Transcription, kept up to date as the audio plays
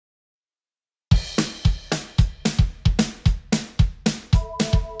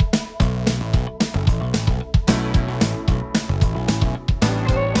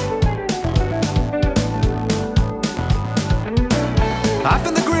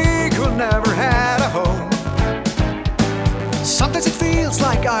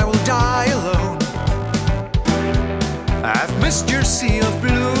missed your sea of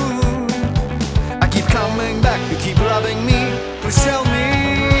blue. I keep coming back, you keep loving me. Please tell me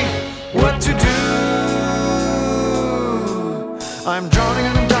what to do. I'm drowning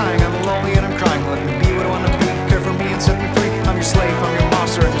and I'm dying, I'm lonely and I'm crying. Let me be what I want to be, care for me and set me free. I'm your slave, I'm your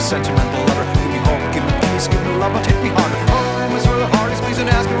master, I'm your sentimental lover. Give me hope, give me peace, give me love, but hit me harder. Home is where the heart is, please don't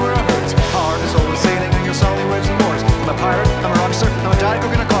ask me where it hurts. Heart is always sailing in your solid waves and waters. I'm a pirate, I'm a rockster, I'm a diet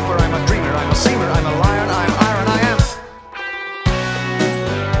cook and a copper. I'm a dreamer, I'm a seamer, I'm a lion, I'm iron, I am.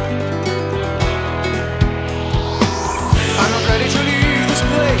 I'm not ready to leave this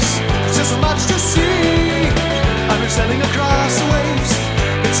place, there's just so much to see. I'm been sailing across the waves,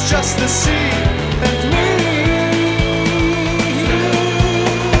 it's just the sea and me.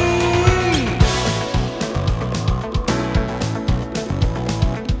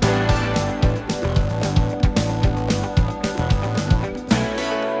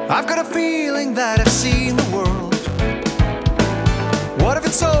 I've got a feeling that I've seen the world. What if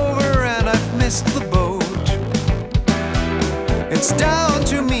it's over and I've missed the boat? It's down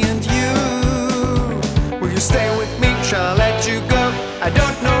to me and you. Will you stay with me? Shall I let you go? I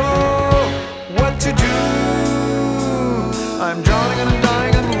don't know what to do. I'm drowning and I'm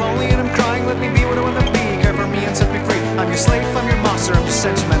dying, I'm lonely and I'm crying. Let me be what I want to be, care for me and set me free. I'm your slave, I'm your master, I'm your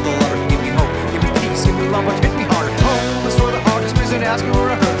sentiment.